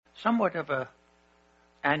somewhat of an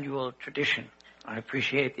annual tradition. I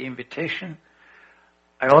appreciate the invitation.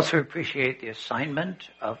 I also appreciate the assignment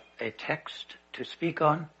of a text to speak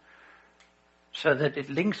on so that it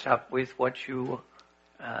links up with what you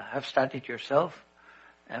have studied yourself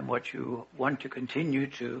and what you want to continue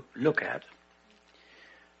to look at.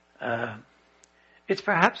 It's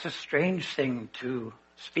perhaps a strange thing to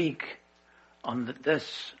speak on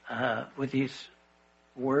this with these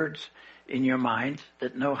words in your mind,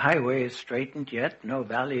 that no highway is straightened yet, no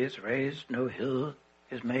valley is raised, no hill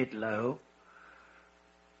is made low.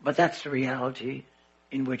 But that's the reality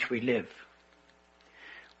in which we live.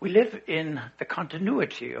 We live in the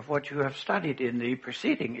continuity of what you have studied in the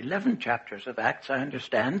preceding 11 chapters of Acts, I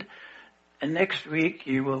understand. And next week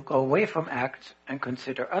you will go away from Acts and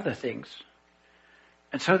consider other things.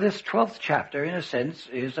 And so this 12th chapter, in a sense,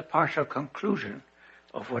 is a partial conclusion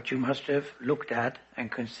of what you must have looked at and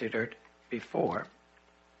considered before.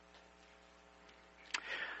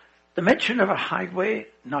 The mention of a highway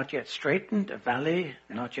not yet straightened, a valley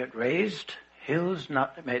not yet raised, hills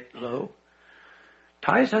not made low,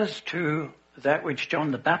 ties us to that which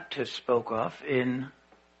John the Baptist spoke of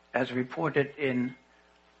as reported in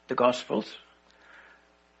the Gospels,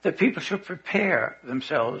 that people should prepare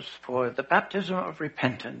themselves for the baptism of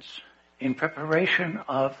repentance in preparation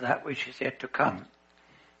of that which is yet to come,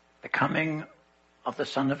 the coming of the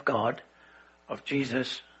Son of God, of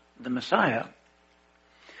Jesus the Messiah.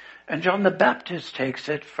 And John the Baptist takes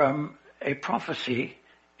it from a prophecy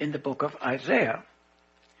in the book of Isaiah,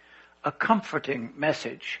 a comforting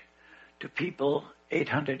message to people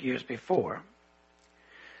 800 years before,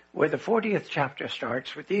 where the 40th chapter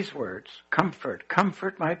starts with these words, "Comfort,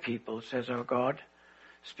 comfort my people, says our God.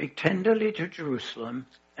 Speak tenderly to Jerusalem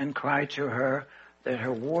and cry to her that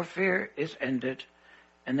her warfare is ended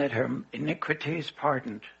and that her iniquity is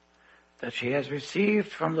pardoned, that she has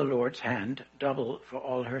received from the Lord's hand double for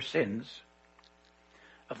all her sins.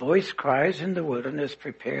 A voice cries in the wilderness,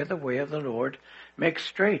 prepare the way of the Lord, make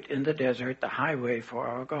straight in the desert the highway for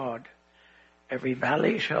our God. Every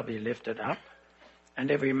valley shall be lifted up,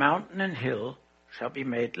 and every mountain and hill shall be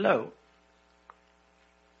made low.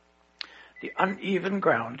 The uneven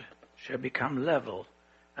ground shall become level,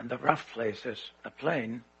 and the rough places a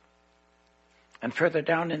plain." And further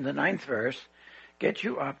down in the 9th verse, "Get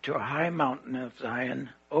you up to a high mountain of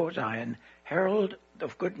Zion, O Zion, herald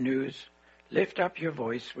of good news. Lift up your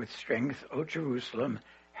voice with strength, O Jerusalem,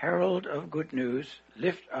 herald of good news.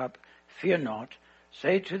 Lift up, fear not.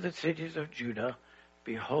 Say to the cities of Judah,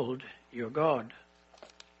 behold your God."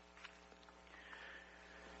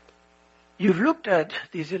 You've looked at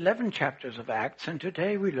these 11 chapters of Acts, and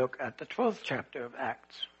today we look at the 12th chapter of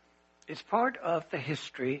Acts. It's part of the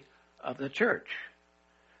history of the church.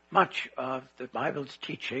 Much of the Bible's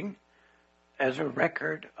teaching, as a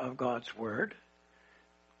record of God's Word,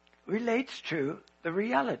 relates to the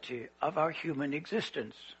reality of our human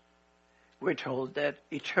existence. We're told that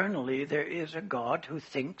eternally there is a God who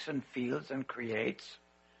thinks and feels and creates,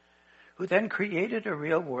 who then created a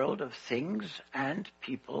real world of things and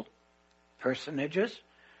people, personages,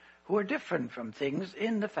 who are different from things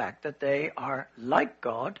in the fact that they are like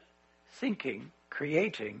God, thinking,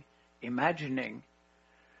 creating, imagining.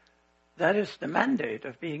 That is the mandate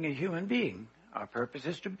of being a human being. Our purpose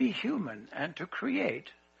is to be human and to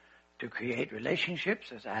create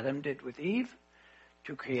relationships as Adam did with Eve,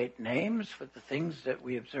 to create names for the things that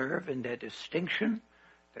we observe in their distinction,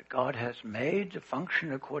 that God has made to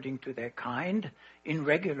function according to their kind, in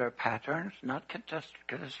regular patterns, not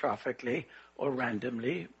catastrophically or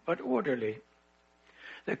randomly, but orderly.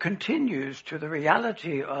 That continues to the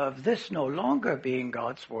reality of this no longer being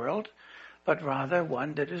God's world, but rather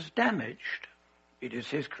one that is damaged. It is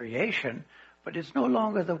his creation, but it's no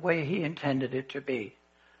longer the way he intended it to be.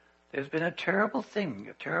 There's been a terrible thing,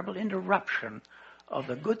 a terrible interruption of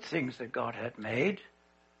the good things that God had made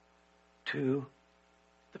to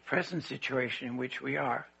the present situation in which we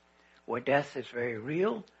are, where death is very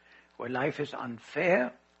real, where life is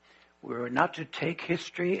unfair. We're not to take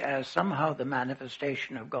history as somehow the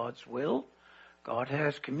manifestation of God's will. God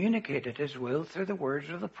has communicated his will through the words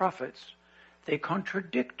of the prophets. They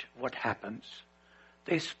contradict what happens.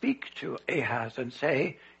 They speak to Ahaz and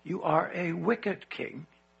say, "You are a wicked king."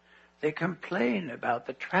 They complain about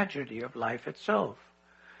the tragedy of life itself.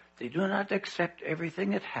 They do not accept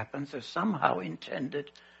everything that happens as somehow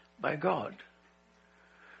intended by God.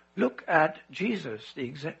 Look at Jesus, the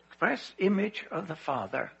express image of the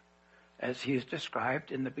Father, as he is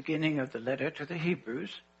described in the beginning of the letter to the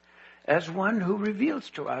Hebrews, as one who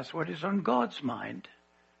reveals to us what is on God's mind.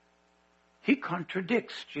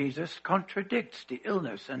 Jesus contradicts the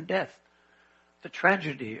illness and death the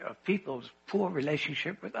tragedy of people's poor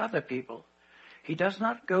relationship with other people. He does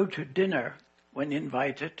not go to dinner when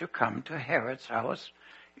invited to come to Herod's house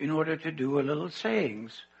in order to do a little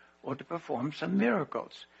sayings or to perform some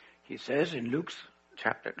miracles. He says in Luke's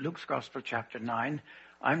Gospel, chapter 9,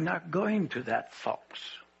 I'm not going to that fox.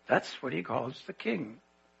 That's what he calls the king.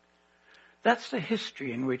 That's the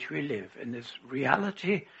history in which we live, in this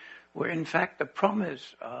reality where, in fact, the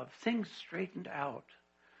promise of things straightened out,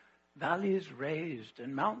 valleys raised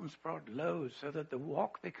and mountains brought low so that the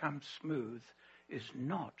walk becomes smooth, is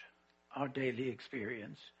not our daily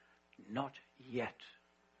experience, not yet.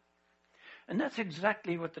 And that's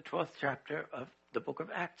exactly what the 12th chapter of the book of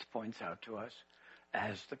Acts points out to us,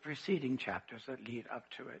 as the preceding chapters that lead up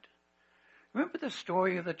to it. Remember the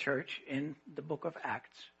story of the church in the book of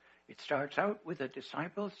Acts. It starts out with the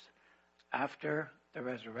disciples after the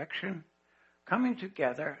resurrection coming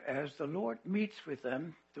together as the Lord meets with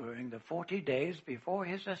them during the 40 days before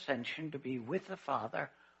his ascension to be with the Father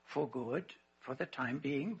for good, for the time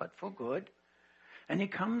being, but for good. And he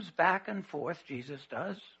comes back and forth, Jesus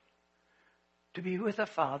does, to be with the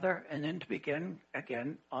Father, and then to begin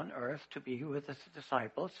again on earth to be with his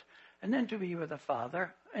disciples, and then to be with the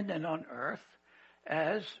Father, and then on earth,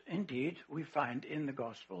 as indeed we find in the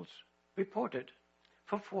Gospels reported.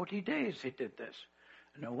 For 40 days he did this.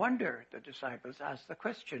 No wonder the disciples asked the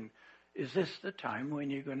question, is this the time when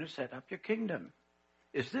you're going to set up your kingdom?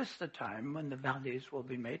 Is this the time when the valleys will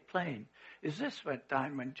be made plain? Is this the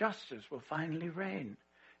time when justice will finally reign?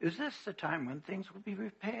 Is this the time when things will be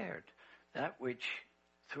repaired? That which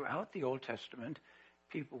throughout the Old Testament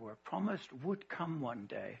people were promised would come one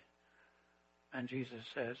day. And Jesus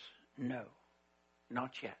says, no,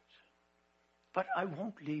 not yet. But I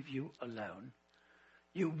won't leave you alone.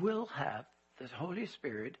 You will have the Holy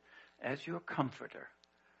Spirit as your comforter,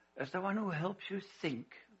 as the one who helps you think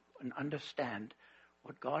and understand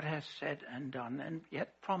what God has said and done and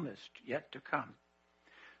yet promised yet to come.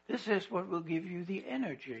 This is what will give you the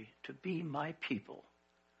energy to be my people.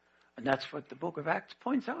 And that's what the book of Acts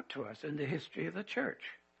points out to us in the history of the church.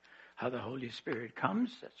 How the Holy Spirit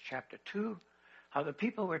comes, that's chapter 2. How the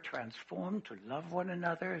people were transformed to love one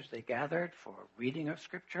another as they gathered for reading of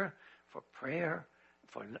Scripture, for prayer,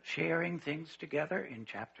 for sharing things together in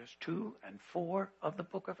chapters 2 and 4 of the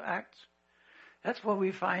book of Acts. That's where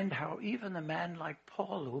we find how even a man like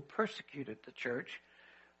Paul, who persecuted the church,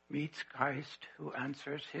 meets Christ, who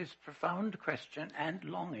answers his profound question and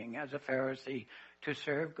longing as a Pharisee to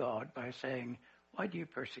serve God by saying, why do you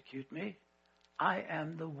persecute me? I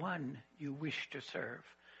am the one you wish to serve.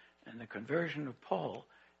 And the conversion of Paul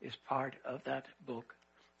is part of that book,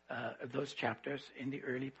 of those chapters in the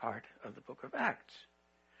early part of the book of Acts.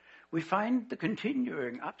 We find the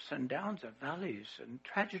continuing ups and downs of valleys and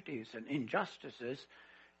tragedies and injustices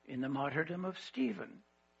in the martyrdom of Stephen,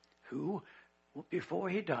 who, before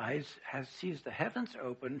he dies, sees the heavens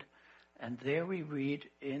opened, and there we read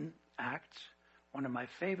in Acts, one of my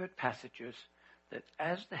favorite passages, that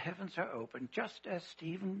as the heavens are opened, just as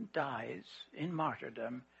Stephen dies in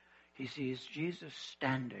martyrdom, he sees Jesus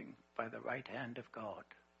standing by the right hand of God.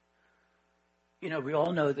 You know, we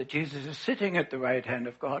all know that Jesus is sitting at the right hand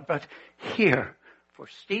of God, but here, for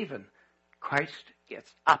Stephen, Christ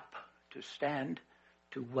gets up to stand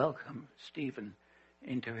to welcome Stephen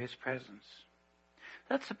into his presence.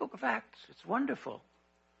 That's the book of Acts. It's wonderful.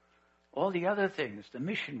 All the other things, the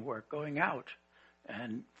mission work going out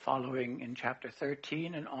and following in chapter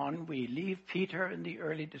 13 and on, we leave Peter and the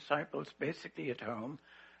early disciples basically at home,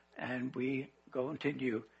 and we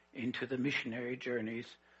continue into the missionary journeys,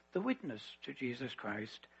 the witness to Jesus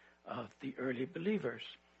Christ of the early believers.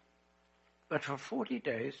 But for 40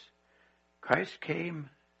 days, Christ came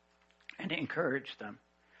and encouraged them,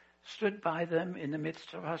 stood by them in the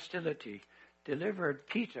midst of hostility, delivered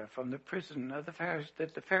Peter from the prison of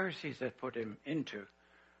that the Pharisees had put him into.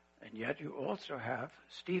 And yet you also have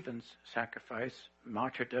Stephen's sacrifice,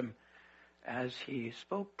 martyrdom, as he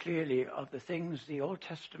spoke clearly of the things the Old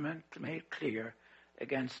Testament made clear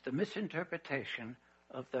against the misinterpretation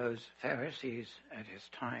of those Pharisees at his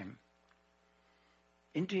time.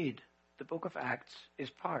 Indeed, the book of Acts is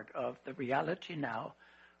part of the reality now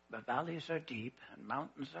where valleys are deep and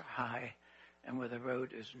mountains are high and where the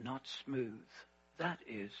road is not smooth. That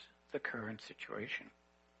is the current situation.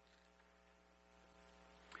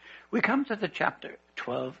 We come to the chapter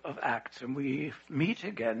 12 of Acts, and we meet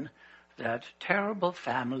again that terrible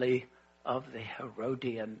family of the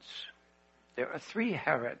Herodians. There are 3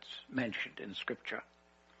 Herods mentioned in Scripture.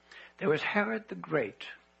 There was Herod the Great,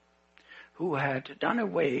 who had done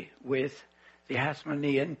away with the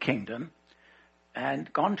Hasmonean kingdom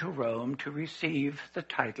and gone to Rome to receive the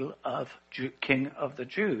title of King of the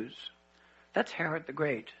Jews. That's Herod the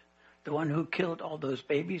Great, the one who killed all those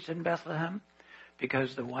babies in Bethlehem,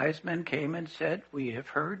 because the wise men came and said, "We have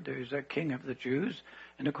heard there's a king of the Jews."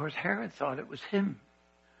 And of course Herod thought it was him.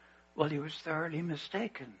 Well, he was thoroughly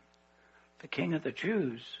mistaken. The king of the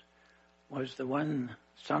Jews was the one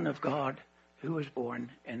Son of God who was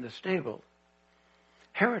born in the stable.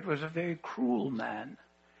 Herod was a very cruel man.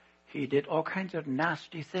 He did all kinds of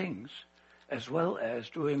nasty things, as well as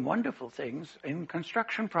doing wonderful things in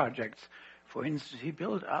construction projects. For instance, he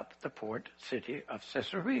built up the port city of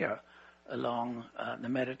Caesarea along the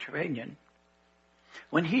Mediterranean.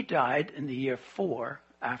 When he died in the year 4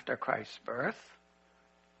 after Christ's birth,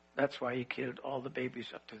 that's why he killed all the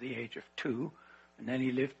babies up to the age of 2, and then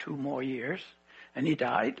he lived 2 more years, and he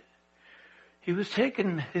died. He was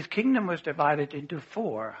taken, his kingdom was divided into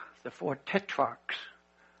 4, the 4 tetrarchs,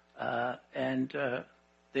 and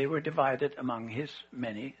they were divided among his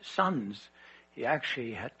many sons. He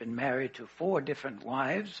actually had been married to 4 different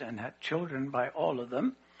wives and had children by all of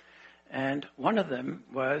them. And one of them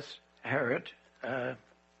was Herod.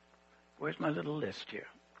 Where's my little list here?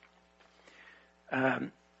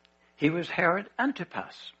 He was Herod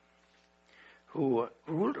Antipas, who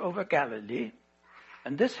ruled over Galilee.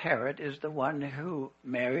 And this Herod is the one who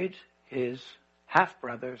married his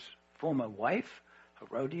half-brother's former wife,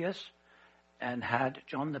 Herodias, and had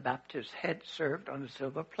John the Baptist's head served on a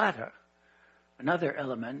silver platter. Another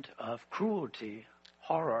element of cruelty,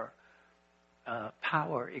 horror,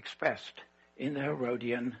 power expressed in the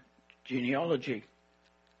Herodian genealogy.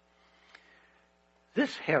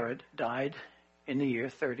 This Herod died in the year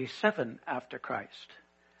 37 after Christ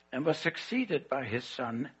and was succeeded by his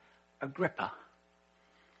son Agrippa.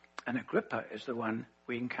 And Agrippa is the one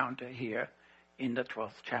we encounter here in the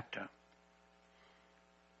 12th chapter.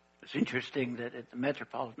 It's interesting that at the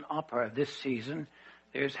Metropolitan Opera this season,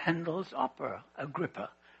 there's Handel's opera,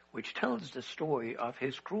 Agrippa, which tells the story of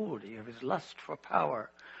his cruelty, of his lust for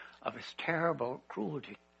power, of his terrible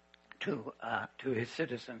cruelty to his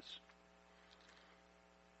citizens.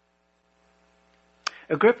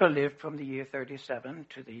 Agrippa lived from the year 37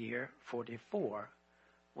 to the year 44,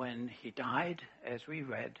 when he died, as we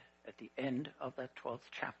read, at the end of that 12th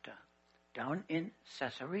chapter, down in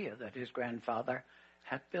Caesarea that his grandfather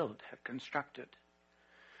had built, had constructed.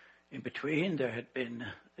 In between, there had been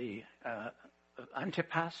the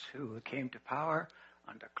Antipas, who came to power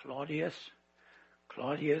under Claudius.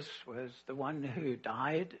 Claudius was the one who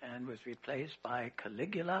died and was replaced by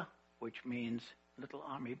Caligula, which means little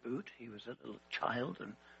army boot. He was a little child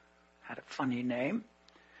and had a funny name.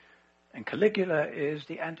 And Caligula is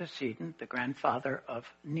the antecedent, the grandfather of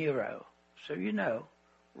Nero. So you know,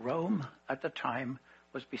 Rome at the time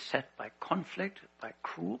was beset by conflict,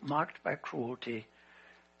 marked by cruelty,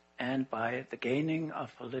 and by the gaining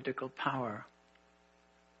of political power.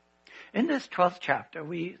 In this 12th chapter,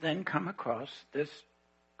 we then come across this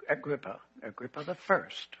Agrippa the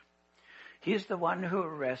First. He is the one who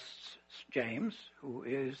arrests James, who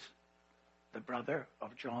is the brother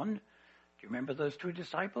of John. Do you remember those 2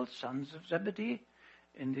 disciples, sons of Zebedee?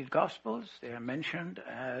 In the Gospels, they are mentioned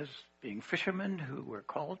as being fishermen who were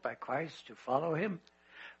called by Christ to follow him.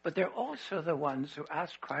 But they're also the ones who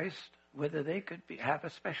ask Christ whether they could have a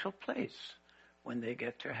special place when they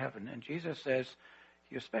get to heaven. And Jesus says,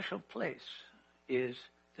 your special place is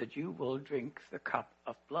that you will drink the cup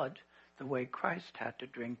of blood the way Christ had to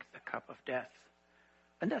drink the cup of death.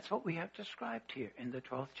 And that's what we have described here in the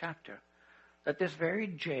 12th chapter, that this very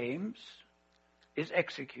James is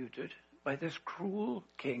executed by this cruel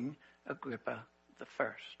king, Agrippa the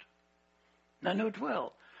First. Now note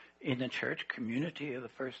well, in the church community of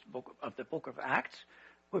the book of Acts,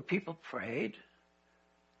 where people prayed,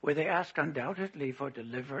 where they asked undoubtedly for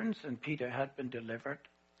deliverance, and Peter had been delivered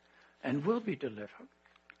and will be delivered.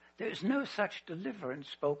 There is no such deliverance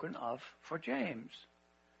spoken of for James.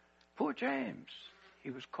 Poor James.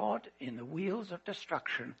 He was caught in the wheels of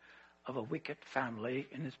destruction of a wicked family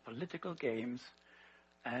in his political games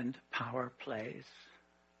and power plays.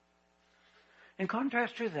 In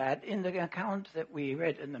contrast to that, in the account that we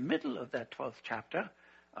read in the middle of that 12th chapter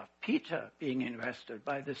of Peter being arrested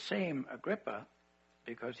by the same Agrippa,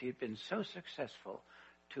 because he had been so successful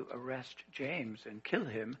to arrest James and kill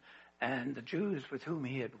him, and the Jews with whom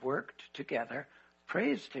he had worked together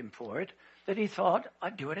praised him for it, that he thought,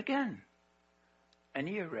 I'd do it again. And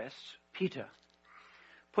he arrests Peter,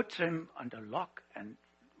 puts him under lock and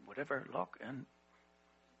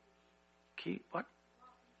key, what?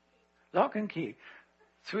 Lock and key.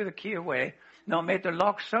 Threw the key away. No, made the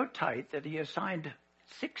lock so tight that he assigned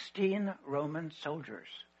 16 Roman soldiers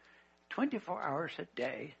 24 hours a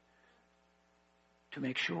day to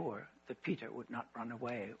make sure that Peter would not run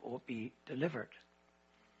away or be delivered.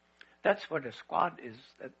 That's what a squad is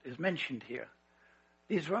that is mentioned here.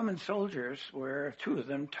 These Roman soldiers were, two of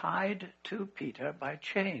them, tied to Peter by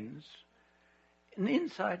chains, and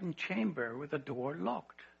inside a chamber with the door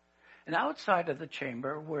locked. And outside of the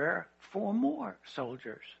chamber were 4 more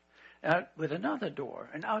soldiers with another door.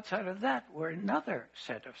 And outside of that were another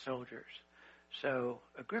set of soldiers. So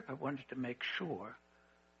Agrippa wanted to make sure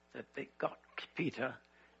that they got Peter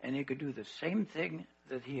and he could do the same thing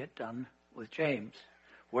that he had done with James,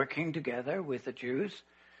 working together with the Jews,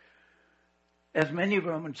 as many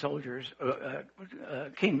Roman soldiers,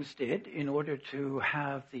 kings did, in order to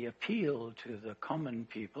have the appeal to the common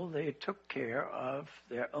people. They took care of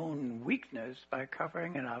their own weakness by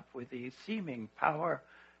covering it up with the seeming power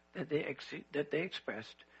that they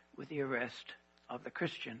expressed with the arrest of the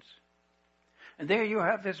Christians. And there you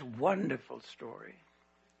have this wonderful story,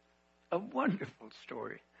 a wonderful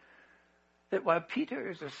story, that while Peter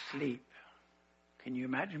is asleep, can you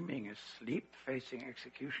imagine being asleep facing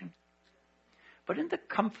execution? But in the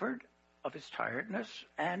comfort of his tiredness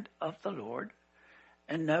and of the Lord,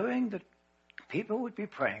 and knowing that people would be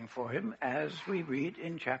praying for him, as we read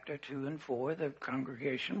in chapter 2 and 4, the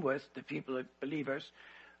congregation was the people, believers,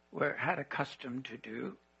 had accustomed to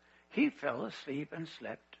do, he fell asleep and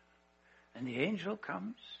slept. And the angel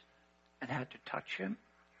comes and had to touch him.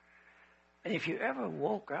 And if you ever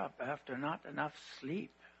woke up after not enough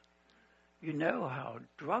sleep, you know how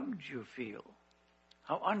drugged you feel,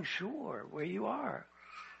 how unsure where you are,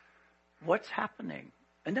 what's happening.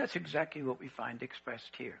 And that's exactly what we find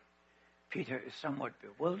expressed here. Peter is somewhat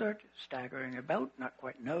bewildered, staggering about, not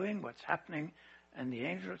quite knowing what's happening, and the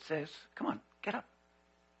angel says, "Come on, get up."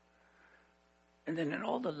 And then in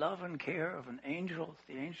all the love and care of an angel,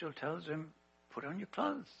 the angel tells him, "Put on your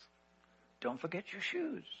clothes. Don't forget your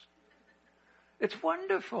shoes." It's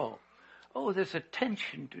wonderful. Oh, this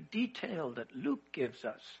attention to detail that Luke gives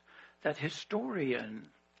us, that historian.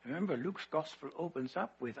 Remember, Luke's gospel opens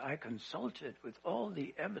up with, "I consulted with all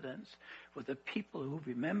the evidence with the people who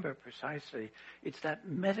remember precisely." It's that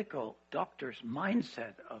medical doctor's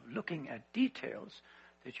mindset of looking at details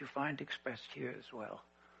that you find expressed here as well.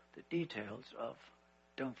 The details of,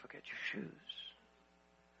 don't forget your shoes.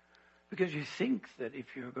 Because you think that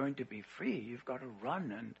if you're going to be free, you've got to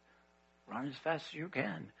run and run as fast as you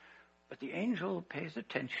can. But the angel pays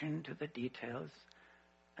attention to the details,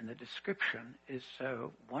 and the description is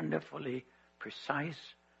so wonderfully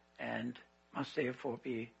precise and must therefore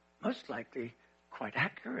be most likely quite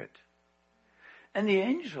accurate. And the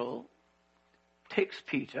angel takes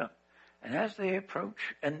Peter, and as they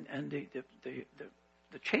approach, and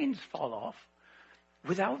the chains fall off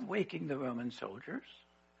without waking the Roman soldiers.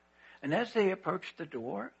 And as they approach the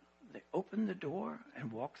door, they open the door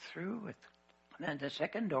and walk through it. And then the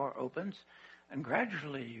second door opens, and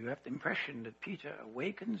gradually you have the impression that Peter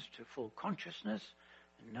awakens to full consciousness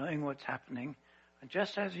and knowing what's happening. And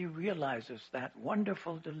just as he realizes that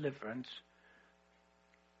wonderful deliverance,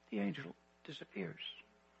 the angel disappears.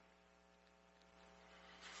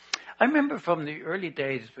 I remember from the early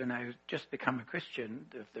days when I had just become a Christian,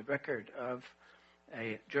 the record of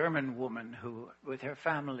a German woman who, with her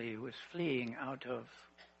family, was fleeing out of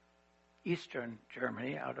eastern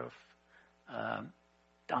Germany, out of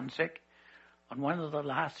Danzig, on one of the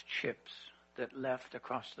last ships that left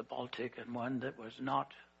across the Baltic, and one that was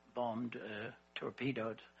not bombed,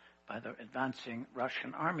 torpedoed by the advancing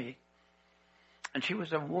Russian army. And she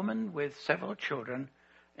was a woman with several children,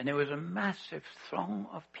 and there was a massive throng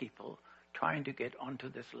of people trying to get onto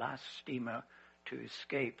this last steamer to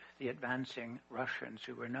escape the advancing Russians,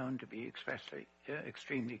 who were known to be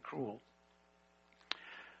extremely cruel.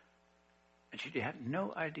 And she had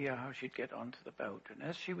no idea how she'd get onto the boat. And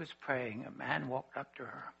as she was praying, a man walked up to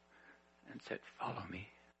her and said, "Follow me."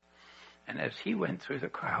 And as he went through the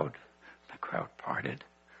crowd parted,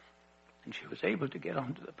 and she was able to get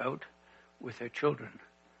onto the boat with her children,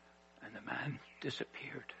 and the man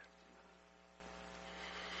disappeared.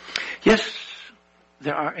 Yes,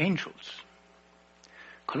 there are angels.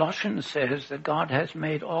 Colossians says that God has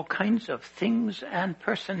made all kinds of things and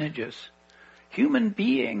personages, human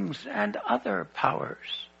beings and other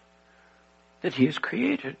powers, that he has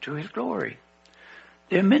created to his glory.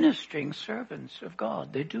 They're ministering servants of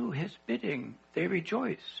God. They do his bidding. They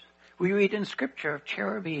rejoice. We read in Scripture of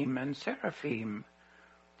cherubim and seraphim.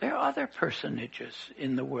 There are other personages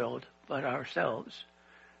in the world but ourselves,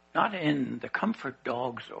 not in the comfort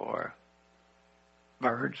dogs or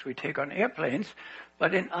birds we take on airplanes,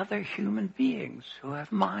 but in other human beings who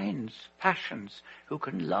have minds, passions, who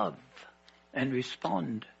can love and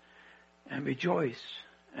respond and rejoice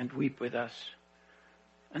and weep with us.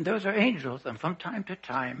 And those are angels, and from time to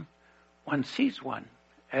time one sees one,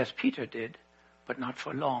 as Peter did, but not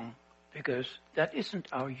for long, because that isn't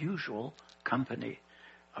our usual company.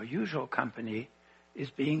 Our usual company is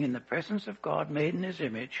being in the presence of God made in his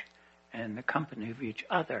image and the company of each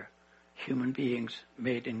other, human beings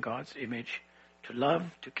made in God's image, to love,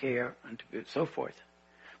 to care, and to be so forth.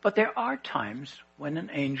 But there are times when an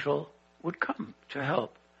angel would come to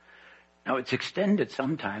help. Now it's extended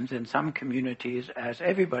sometimes in some communities as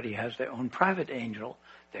everybody has their own private angel,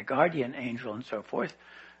 their guardian angel and so forth,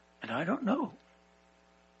 and I don't know.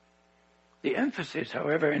 The emphasis,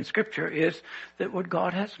 however, in Scripture is that what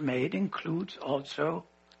God has made includes also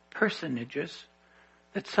personages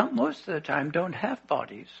that most of the time don't have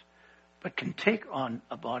bodies, but can take on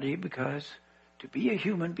a body, because to be a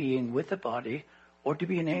human being with a body or to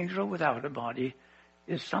be an angel without a body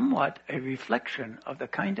is somewhat a reflection of the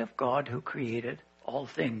kind of God who created all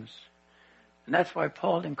things. And that's why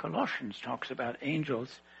Paul in Colossians talks about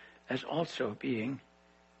angels as also being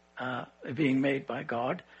made by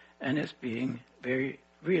God and as being very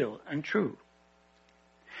real and true.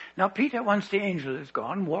 Now Peter, once the angel is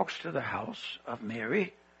gone, walks to the house of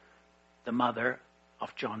Mary, the mother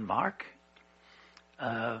of John Mark,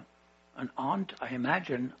 an aunt, I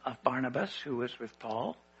imagine, of Barnabas, who was with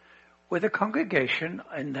Paul, where the congregation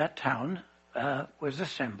in that town was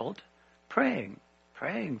assembled, praying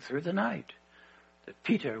through the night, that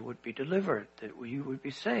Peter would be delivered, that we would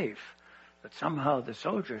be safe, that somehow the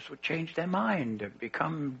soldiers would change their mind and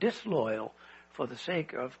become disloyal for the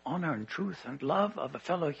sake of honor and truth and love of a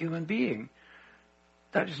fellow human being.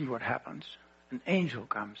 That isn't what happens. An angel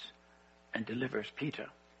comes and delivers Peter.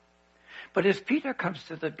 But as Peter comes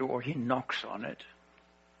to the door, he knocks on it.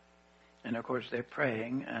 And of course they're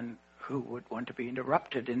praying, and who would want to be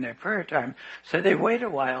interrupted in their prayer time? So they wait a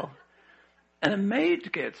while, and a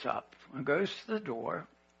maid gets up and goes to the door,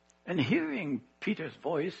 and hearing Peter's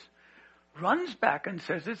voice, runs back and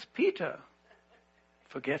says, "It's Peter,"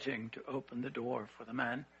 forgetting to open the door for the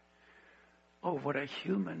man. Oh, what a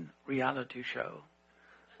human reality show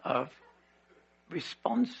of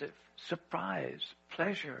responsive surprise,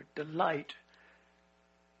 pleasure, delight,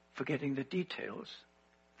 forgetting the details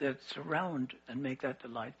that surround and make that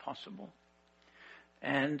delight possible.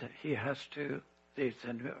 And they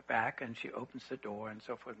send her back, and she opens the door, and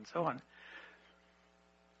so forth and so on.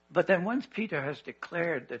 But then once Peter has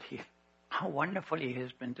declared that how wonderfully he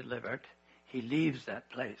has been delivered, he leaves that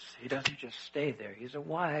place. He doesn't just stay there. He's a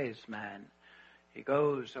wise man. He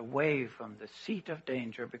goes away from the seat of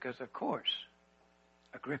danger because, of course,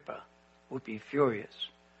 Agrippa would be furious.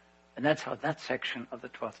 And that's how that section of the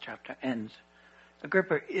 12th chapter ends.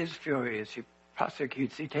 Agrippa is furious. He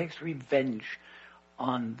prosecutes. He takes revenge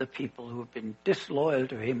on the people who have been disloyal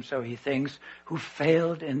to him, so he thinks, who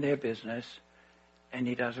failed in their business, and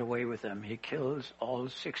he does away with them. He kills all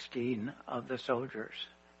 16 of the soldiers,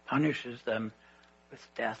 punishes them with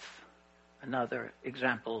death. Another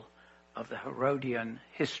example of the Herodian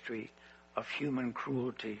history of human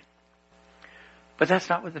cruelty. But that's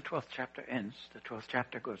not where the 12th chapter ends. The 12th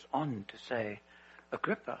chapter goes on to say,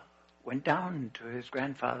 Agrippa went down to his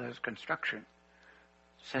grandfather's construction,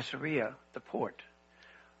 Caesarea, the port,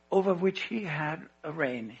 over which he had a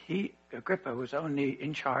reign. Agrippa was only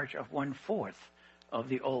in charge of 1/4 of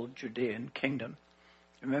the old Judean kingdom.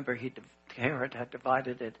 Remember, Herod had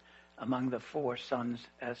divided it among the 4 sons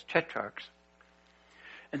as tetrarchs.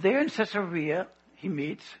 And there in Caesarea, he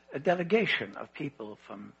meets a delegation of people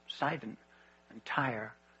from Sidon and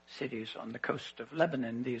Tyre, cities on the coast of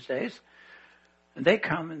Lebanon these days. And they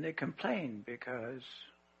come and they complain because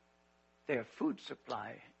their food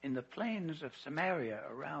supply in the plains of Samaria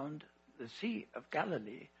around the Sea of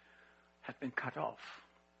Galilee had been cut off.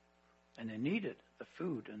 And they needed the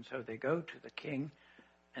food. And so they go to the king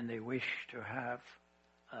and they wish to have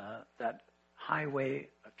that highway,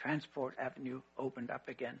 a transport avenue, opened up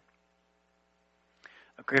again.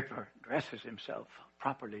 Agrippa dresses himself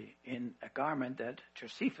properly in a garment that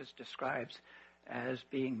Josephus describes as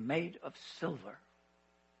being made of silver.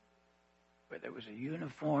 Whether it was a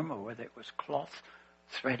uniform or whether it was cloth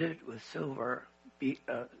threaded with silver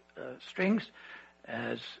strings,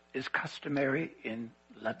 as is customary in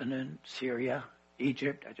Lebanon, Syria,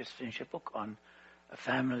 Egypt. I just finished a book on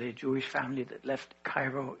a Jewish family that left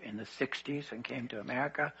Cairo in the 60s and came to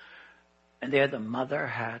America. And there the mother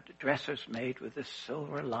had dresses made with this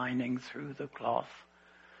silver lining through the cloth.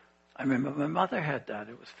 I remember my mother had that.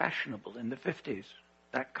 It was fashionable in the 50s,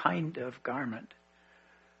 that kind of garment.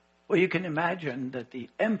 Well, you can imagine that the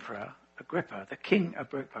emperor Agrippa, the king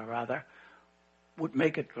Agrippa rather, would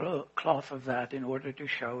make a cloth of that in order to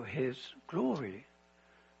show his glory,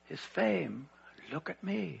 his fame. Look at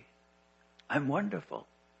me. I'm wonderful.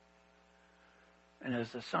 And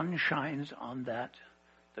as the sun shines on that,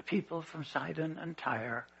 the people from Sidon and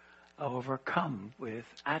Tyre are overcome with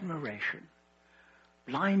admiration,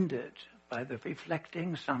 blinded by the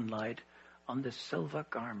reflecting sunlight on this silver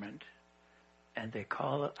garment, and they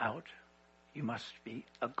call out, "You must be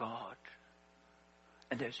a god."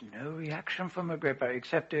 And there's no reaction from Agrippa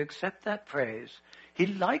except to accept that praise. He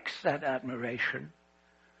likes that admiration.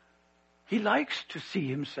 He likes to see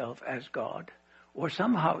himself as God, or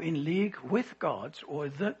somehow in league with gods,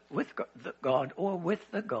 or with God, or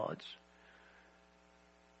with the gods.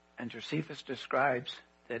 And Josephus describes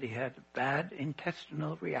that he had a bad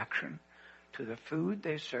intestinal reaction to the food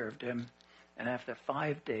they served him, and after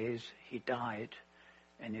 5 days he died,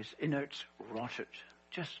 and his innards rotted,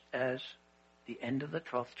 just as the end of the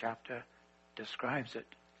 12th chapter describes it.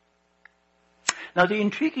 Now, the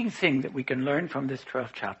intriguing thing that we can learn from this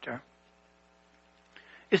 12th chapter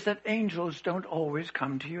is that angels don't always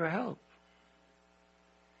come to your help.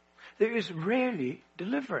 There is rarely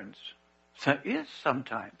deliverance. There is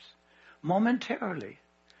sometimes, momentarily,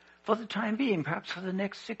 for the time being, perhaps for the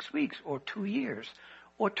next 6 weeks, or 2 years,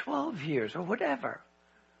 or 12 years, or whatever.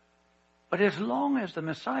 But as long as the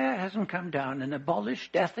Messiah hasn't come down and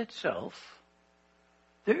abolished death itself,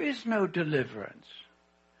 there is no deliverance.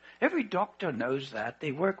 Every doctor knows that.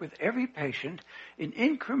 They work with every patient in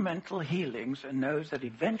incremental healings and knows that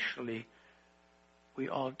eventually we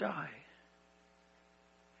all die.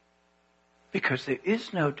 Because there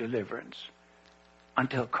is no deliverance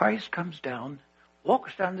until Christ comes down,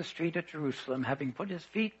 walks down the street of Jerusalem, having put his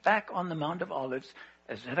feet back on the Mount of Olives,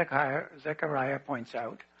 as Zechariah points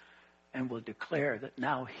out, and will declare that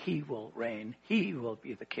now he will reign. He will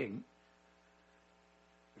be the king.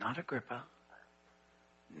 Not Agrippa.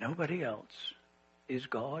 Nobody else is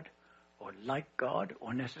God, or like God,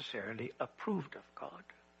 or necessarily approved of God.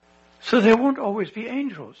 So there won't always be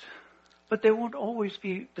angels, but there won't always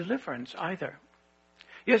be deliverance either.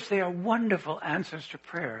 Yes, they are wonderful answers to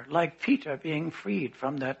prayer, like Peter being freed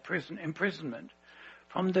from that imprisonment,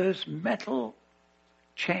 from those metal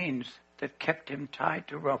chains that kept him tied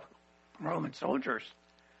to Roman soldiers.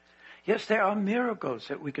 Yes, there are miracles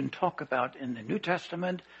that we can talk about in the New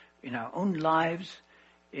Testament, in our own lives,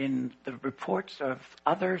 in the reports of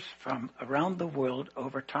others from around the world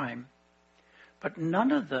over time. But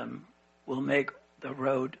none of them will make the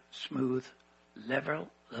road smooth, level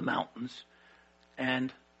the mountains,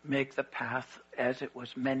 and make the path as it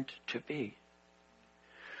was meant to be.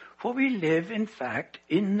 For we live, in fact,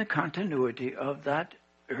 in the continuity of that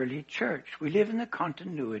early church. We live in the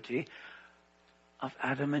continuity of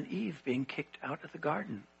Adam and Eve being kicked out of the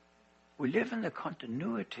garden. We live in the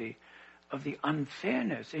continuity of the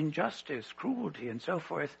unfairness, injustice, cruelty, and so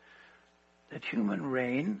forth that human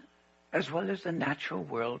reign, as well as the natural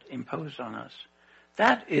world, impose on us.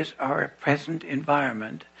 That is our present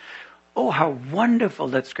environment. Oh, how wonderful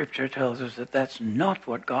that Scripture tells us that that's not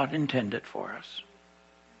what God intended for us.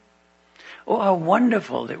 Oh, how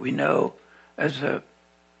wonderful that we know, as a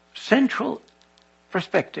central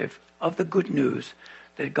perspective of the good news,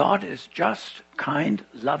 that God is just, kind,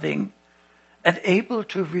 loving, and able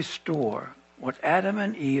to restore what Adam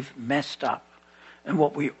and Eve messed up and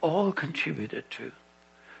what we all contributed to.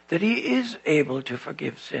 That he is able to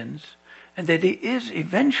forgive sins, and that he is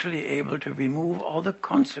eventually able to remove all the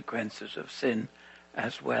consequences of sin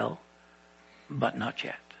as well, but not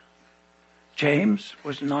yet. James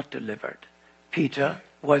was not delivered. Peter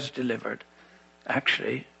was delivered,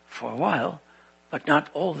 actually, for a while, but not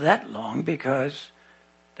all that long, because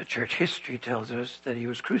the church history tells us that he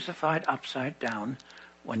was crucified upside down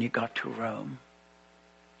when he got to Rome.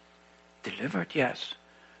 Delivered, yes,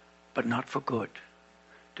 but not for good.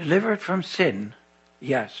 Delivered from sin,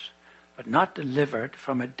 yes, but not delivered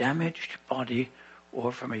from a damaged body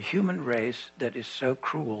or from a human race that is so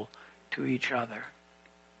cruel to each other.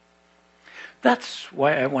 That's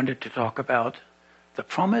why I wanted to talk about the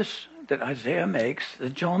promise that Isaiah makes,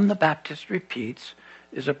 that John the Baptist repeats,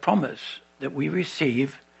 is a promise that we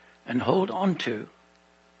receive and hold on to,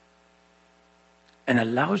 and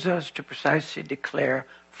allows us to precisely declare,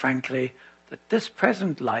 frankly, that this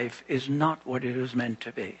present life is not what it was meant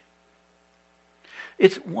to be.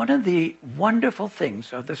 It's one of the wonderful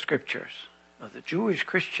things of the Scriptures, of the Jewish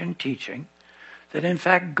Christian teaching, that in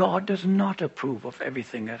fact God does not approve of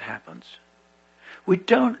everything that happens. We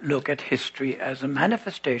don't look at history as a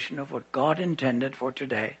manifestation of what God intended for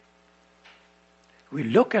today. We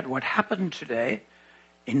look at what happened today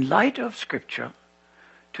in light of Scripture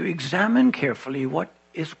to examine carefully what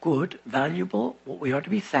is good, valuable, what we ought to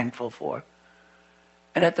be thankful for.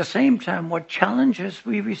 And at the same time, what challenges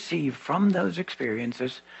we receive from those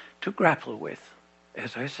experiences to grapple with.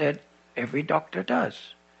 As I said, every doctor does.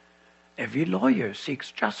 Every lawyer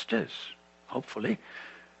seeks justice, hopefully.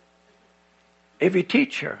 Every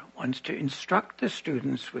teacher wants to instruct the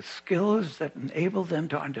students with skills that enable them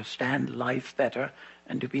to understand life better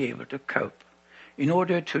and to be able to cope, in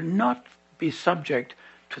order to not be subject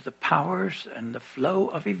to the powers and the flow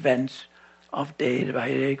of events of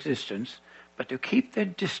day-to-day existence, but to keep their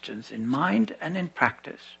distance in mind and in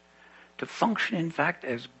practice, to function, in fact,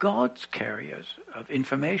 as God's carriers of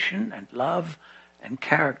information and love and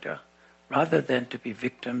character, rather than to be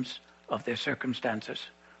victims of their circumstances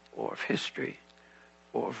or of history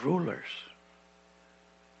or of rulers.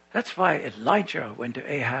 That's why Elijah went to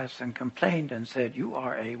Ahaz and complained and said, "You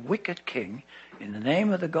are a wicked king. In the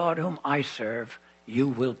name of the God whom I serve, you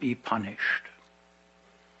will be punished."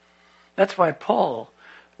 That's why Paul,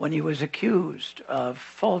 when he was accused of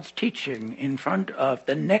false teaching in front of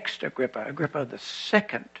the next Agrippa the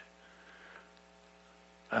second,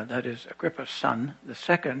 that is Agrippa's son, the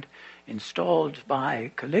second, installed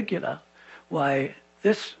by Caligula,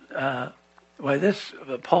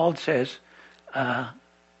 Paul says,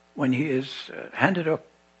 when he is handed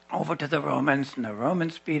over to the Romans and the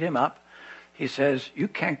Romans beat him up, he says, "You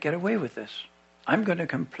can't get away with this. I'm going to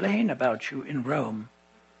complain about you in Rome,"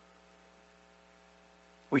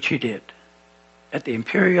 which he did at the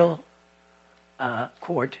imperial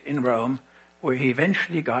court in Rome, where he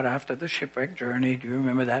eventually got after the shipwreck journey. Do you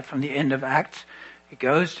remember that from the end of Acts? He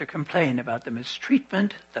goes to complain about the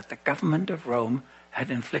mistreatment that the government of Rome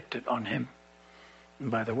had inflicted on him. And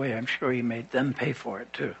by the way, I'm sure he made them pay for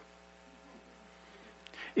it too.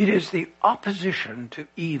 It is the opposition to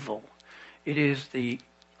evil. It is the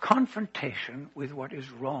confrontation with what is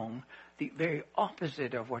wrong, the very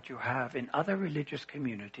opposite of what you have in other religious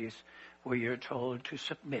communities where you're told to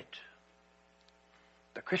submit.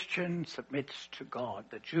 The Christian submits to God.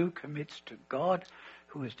 The Jew commits to God,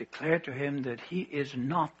 who has declared to him that he is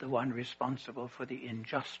not the one responsible for the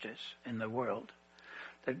injustice in the world.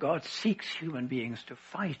 That God seeks human beings to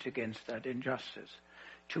fight against that injustice,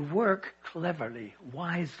 to work cleverly,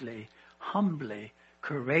 wisely, humbly,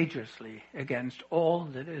 courageously against all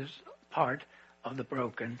that is part of the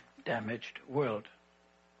broken, damaged world.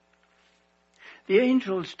 The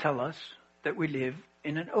angels tell us that we live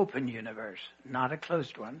in an open universe, not a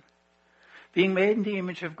closed one, being made in the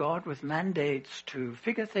image of God with mandates to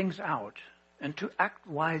figure things out and to act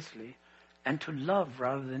wisely and to love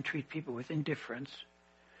rather than treat people with indifference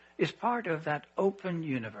is part of that open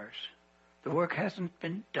universe. The work hasn't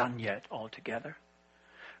been done yet altogether.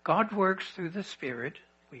 God works through the Spirit.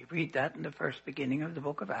 We read that in the first beginning of the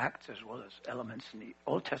book of Acts, as well as elements in the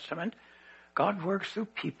Old Testament. God works through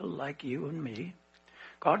people like you and me.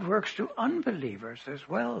 God works through unbelievers as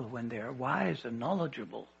well when they are wise and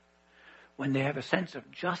knowledgeable, when they have a sense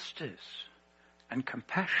of justice and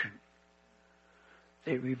compassion.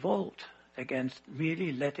 They revolt against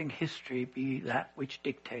merely letting history be that which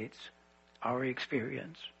dictates our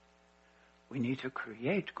experience. We need to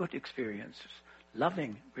create good experiences,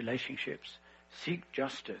 loving relationships, seek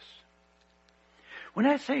justice. When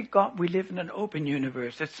I say God, we live in an open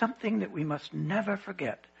universe, it's something that we must never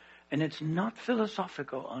forget. And it's not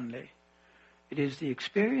philosophical only. It is the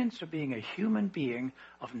experience of being a human being,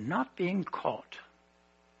 of not being caught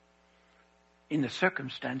in the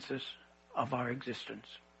circumstances of our existence.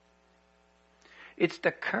 It's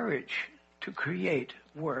the courage to create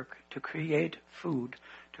work, to create food,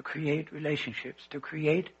 to create relationships, to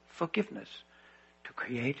create forgiveness, to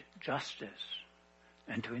create justice,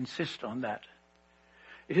 and to insist on that.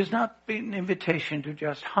 It has not been an invitation to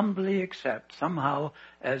just humbly accept somehow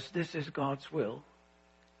as this is God's will.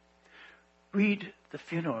 Read the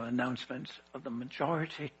funeral announcements of the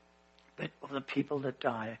majority of the people that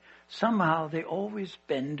die. Somehow they always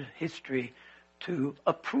bend history to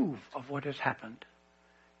approve of what has happened.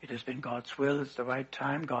 It has been God's will, it's the right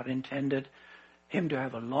time. God intended him to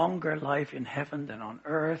have a longer life in heaven than on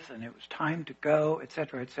earth, and it was time to go,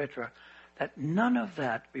 etc., etc. That none of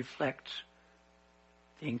that reflects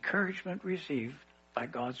the encouragement received by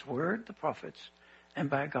God's word, the prophets, and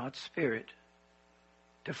by God's Spirit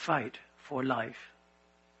to fight for life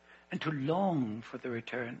and to long for the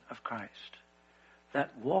return of Christ.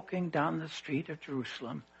 That walking down the street of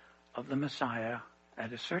Jerusalem of the Messiah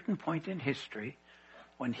at a certain point in history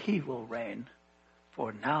when he will reign,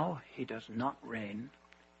 for now he does not reign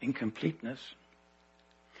in completeness.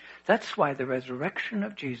 That's why the resurrection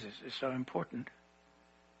of Jesus is so important.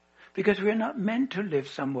 Because we're not meant to live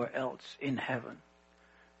somewhere else in heaven.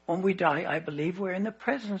 When we die, I believe we're in the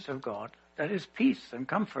presence of God. That is peace and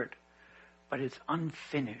comfort. But it's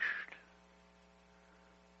unfinished.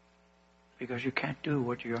 Because you can't do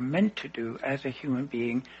what you're meant to do as a human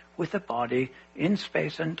being with a body in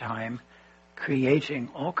space and time, creating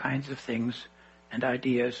all kinds of things and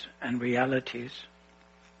ideas and realities.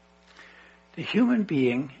 The human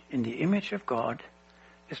being in the image of God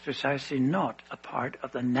is precisely not a part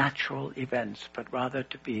of the natural events, but rather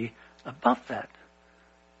to be above that,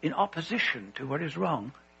 in opposition to what is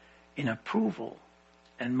wrong, in approval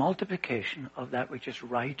and multiplication of that which is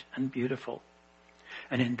right and beautiful.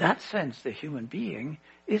 And in that sense, the human being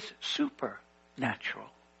is supernatural.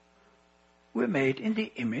 We're made in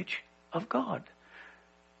the image of God,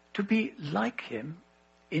 to be like him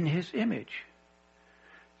in his image,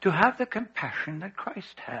 to have the compassion that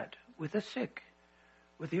Christ had with the sick,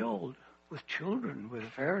 with the old, with children, with the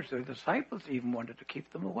Pharisees. The disciples even wanted to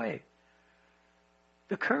keep them away.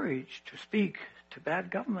 The courage to speak to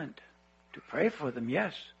bad government, to pray for them,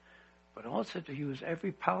 yes, but also to use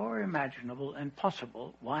every power imaginable and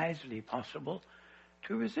possible, wisely possible,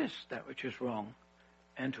 to resist that which is wrong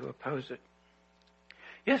and to oppose it.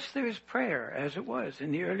 Yes, there is prayer, as it was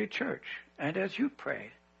in the early church, and as you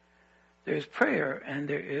pray. There is prayer, and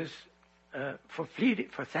there is for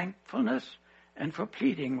thankfulness and for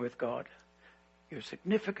pleading with God. Your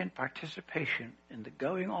significant participation in the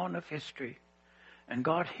going on of history. And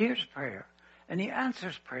God hears prayer, and he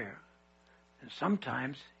answers prayer. And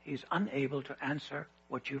sometimes he's unable to answer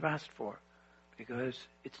what you've asked for, because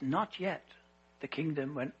it's not yet the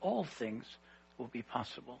kingdom when all things will be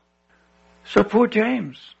possible. So poor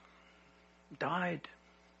James died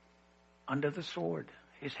under the sword.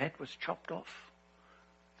 His head was chopped off.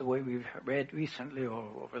 The way we've read recently or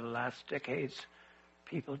over the last decades,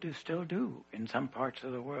 people still do in some parts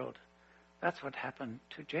of the world. That's what happened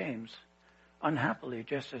to James. Unhappily,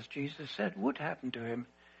 just as Jesus said would happen to him,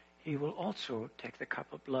 he will also take the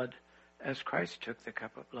cup of blood as Christ took the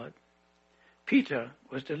cup of blood. Peter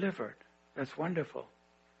was delivered. That's wonderful.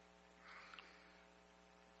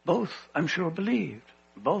 Both, I'm sure, believed.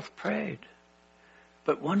 Both prayed.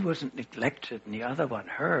 But one wasn't neglected and the other one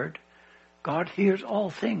heard. God hears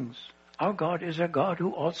all things. Our God is a God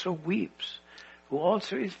who also weeps, who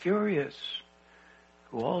also is furious,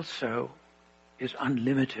 who also is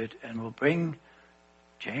unlimited and will bring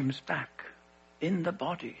James back in the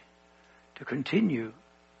body to continue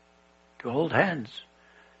to hold hands,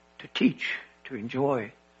 to teach, to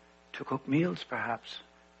enjoy, to cook meals perhaps,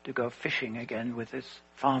 to go fishing again with his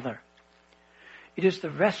father. It is the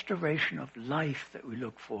restoration of life that we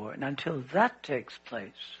look for, and until that takes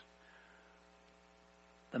place,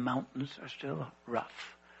 the mountains are still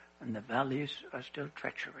rough, and the valleys are still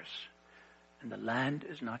treacherous, and the land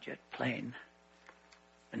is not yet plain.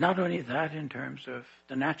 And not only that, in terms of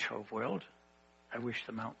the natural world, I wish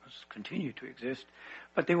the mountains continue to exist,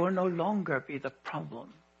 but they will no longer be the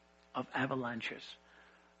problem of avalanches,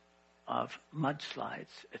 of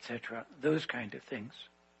mudslides, etc., those kind of things.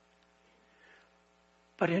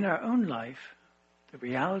 But in our own life, the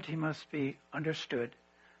reality must be understood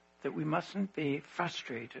that we mustn't be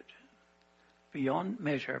frustrated beyond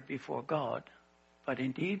measure before God, but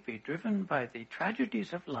indeed be driven by the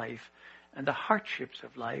tragedies of life and the hardships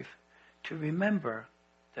of life to remember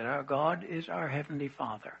that our God is our Heavenly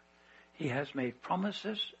Father. He has made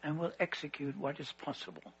promises and will execute what is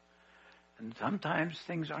possible. And sometimes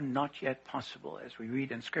things are not yet possible, as we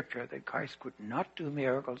read in Scripture that Christ could not do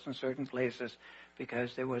miracles in certain places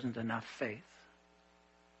because there wasn't enough faith.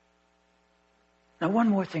 Now, one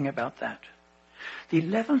more thing about that. The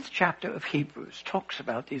 11th chapter of Hebrews talks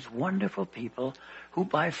about these wonderful people who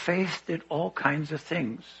by faith did all kinds of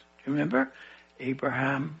things. Do you remember?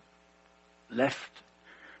 Abraham left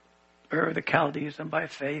Ur the Chaldees and by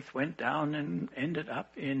faith went down and ended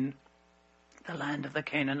up in the land of the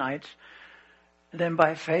Canaanites. And then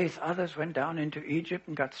by faith others went down into Egypt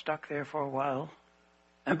and got stuck there for a while.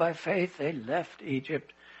 And by faith they left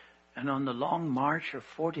Egypt, and on the long march of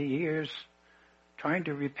 40 years trying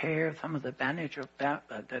to repair some of the damage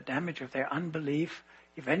of their unbelief,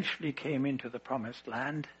 eventually came into the promised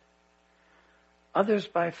land. Others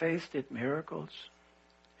by faith did miracles.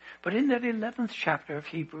 But in that 11th chapter of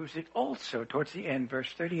Hebrews, it also, towards the end,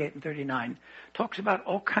 verse 38 and 39, talks about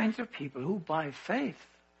all kinds of people who by faith,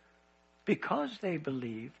 because they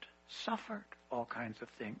believed, suffered all kinds of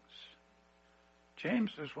things.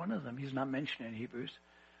 James was one of them. He's not mentioned in Hebrews.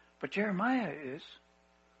 But Jeremiah is.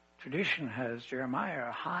 Tradition has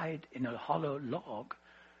Jeremiah hide in a hollow log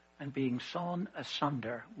and being sawn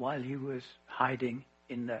asunder while he was hiding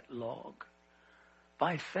in that log.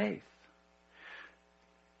 By faith.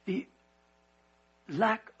 The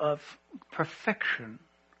lack of perfection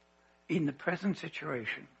in the present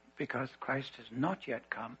situation, because Christ has not yet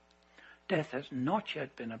come, death has not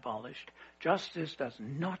yet been abolished, justice does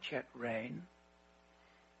not yet reign,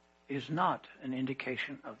 is not an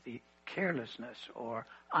indication of the carelessness or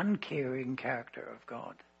uncaring character of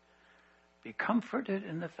God. Be comforted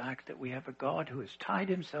in the fact that we have a God who has tied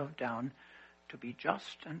himself down to be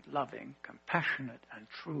just and loving, compassionate and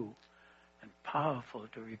true, and powerful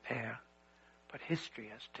to repair. But history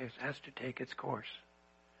has to take its course.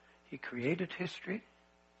 He created history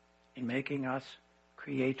in making us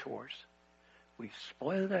creators. We've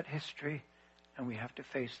spoiled that history, and we have to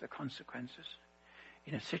face the consequences.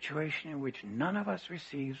 In a situation in which none of us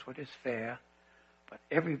receives what is fair, but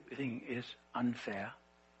everything is unfair.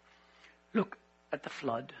 Look at the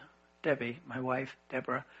flood. Debbie, my wife,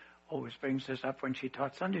 Deborah, always brings this up when she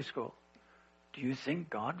taught Sunday school. Do you think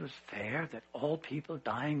God was fair that all people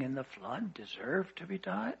dying in the flood deserved to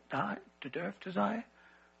die?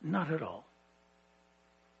 Not at all.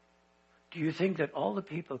 Do you think that all the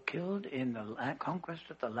people killed in the conquest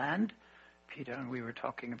of the land, Peter and we were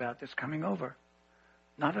talking about this coming over,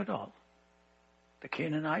 not at all. The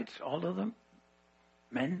Canaanites, all of them,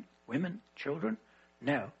 men, women, children,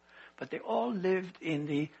 no. But they all lived in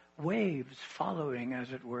the waves following,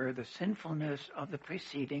 as it were, the sinfulness of the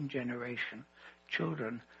preceding generation.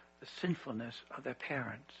 Children, the sinfulness of their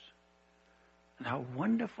parents. And how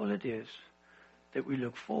wonderful it is that we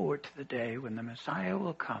look forward to the day when the Messiah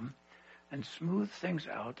will come and smooth things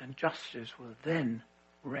out, and justice will then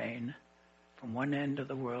reign from one end of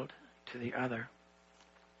the world to the other.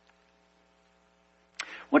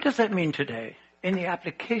 What does that mean today in the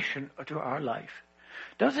application to our life?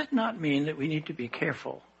 Does it not mean that we need to be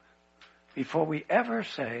careful before we ever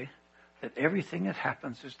say that everything that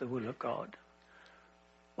happens is the will of God?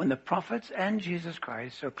 When the prophets and Jesus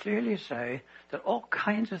Christ so clearly say that all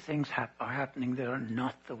kinds of things are happening that are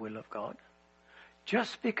not the will of God.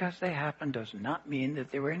 Just because they happen does not mean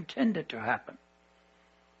that they were intended to happen.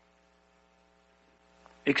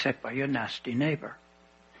 Except by your nasty neighbor,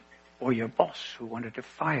 or your boss who wanted to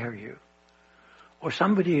fire you, or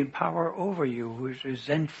somebody in power over you who is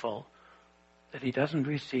resentful that he doesn't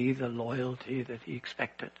receive the loyalty that he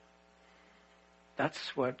expected.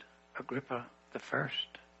 That's what Agrippa I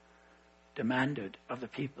demanded of the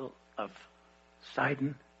people of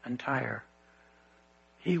Sidon and Tyre.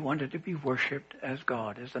 He wanted to be worshipped as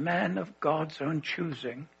God, as the man of God's own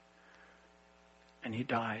choosing, and he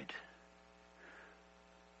died.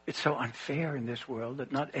 It's so unfair in this world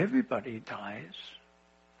that not everybody dies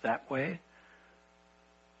that way,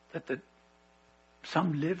 that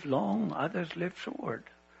some live long, others live short.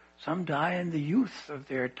 Some die in the youth of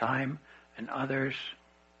their time, and others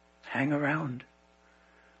hang around.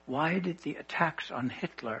 Why did the attacks on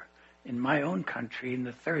Hitler in my own country in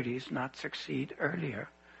the 30s not succeed earlier?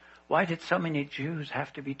 Why did so many Jews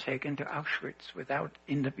have to be taken to Auschwitz without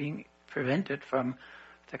being prevented from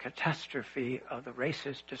the catastrophe of the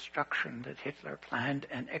racist destruction that Hitler planned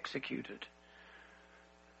and executed?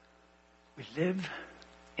 We live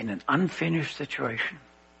in an unfinished situation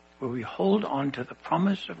where we hold on to the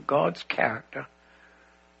promise of God's character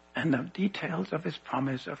and the details of his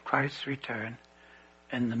promise of Christ's return.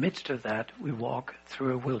 In the midst of that, we walk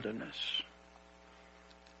through a wilderness.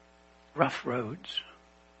 Rough roads,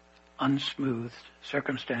 unsmoothed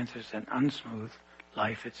circumstances, and unsmooth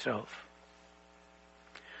life itself.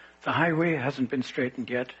 The highway hasn't been straightened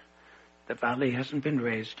yet. The valley hasn't been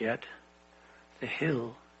raised yet. The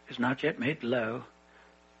hill is not yet made low,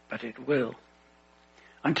 but it will.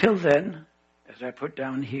 Until then, as I put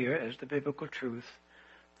down here as the biblical truth,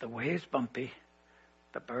 the way is bumpy,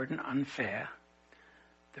 the burden unfair,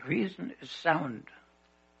 the reason is sound,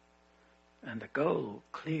 and the goal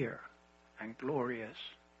clear and glorious.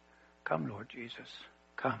 Come, Lord Jesus,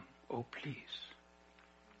 come, oh please.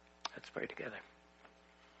 Let's pray together.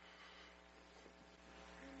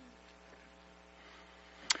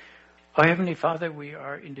 Our Heavenly Father, we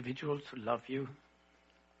are individuals who love you.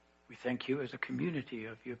 We thank you as a community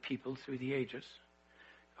of your people through the ages,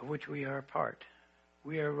 of which we are a part.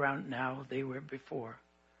 We are around now, they were before.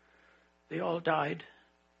 They all died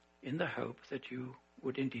in the hope that you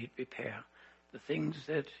would indeed repair the things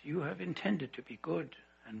that you have intended to be good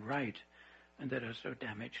and right and that are so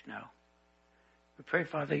damaged now. We pray,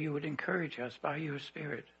 Father, you would encourage us by your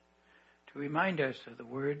Spirit to remind us of the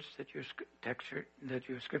words that your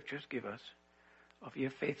scriptures give us, of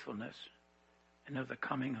your faithfulness, and of the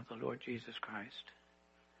coming of the Lord Jesus Christ.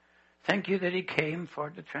 Thank you that he came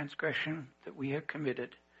for the transgression that we have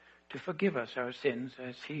committed, to forgive us our sins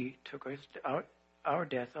as he took our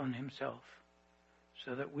death on himself,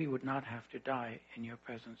 so that we would not have to die in your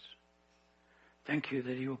presence. Thank you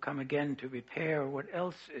that you will come again to repair what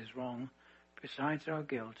else is wrong besides our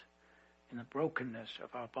guilt in the brokenness of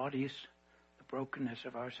our bodies, the brokenness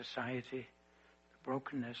of our society, the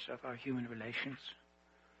brokenness of our human relations,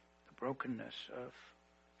 the brokenness of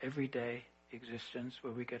everyday existence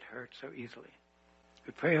where we get hurt so easily.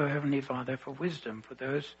 We pray, O Heavenly Father, for wisdom for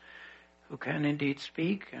those who can indeed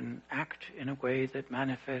speak and act in a way that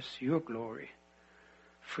manifests your glory,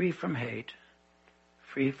 free from hate,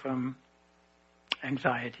 free from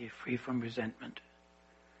anxiety, free from resentment.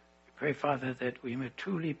 We pray, Father, that we may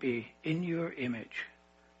truly be in your image.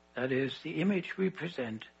 That is, the image we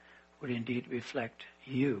present would indeed reflect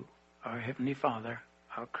you, our Heavenly Father,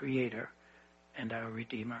 our Creator, and our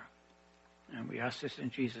Redeemer. And we ask this in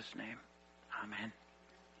Jesus' name. Amen.